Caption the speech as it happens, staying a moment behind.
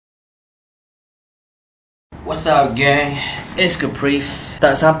What's up, gang? It's Caprice.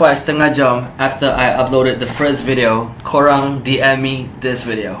 Tak sampai setengah jam after I uploaded the first video, korang DM me this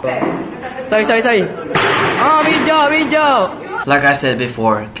video. Sorry. Video. Like I said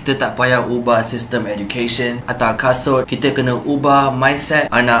before, kita tak payah ubah sistem education atau kasut. Kita kena ubah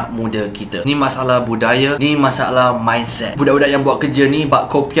mindset anak muda kita. Ni masalah budaya, ni masalah mindset. Budak-budak yang buat kerja ni bak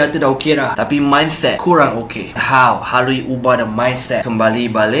kopiah tu dah okey dah, tapi mindset kurang okey. How do you ubah the mindset? Kembali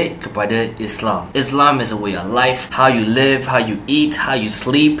balik kepada Islam. Islam is a way of life. How you live, how you eat, how you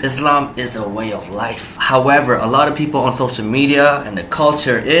sleep. Islam is a way of life. However, a lot of people on social media and the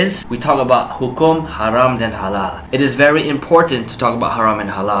culture is, we talk about hukum, haram dan halal. It is very important to talk about haram and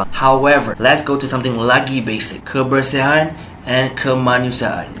halal. However, let's go to something lagi basic. Kebersihan and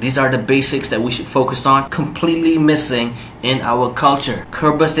kemanusiaan. These are the basics that we should focus on, completely missing in our culture.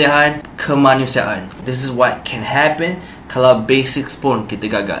 Kebersihan, kemanusiaan. This is what can happen kalau basics pun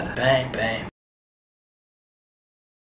kita gagal. Bang.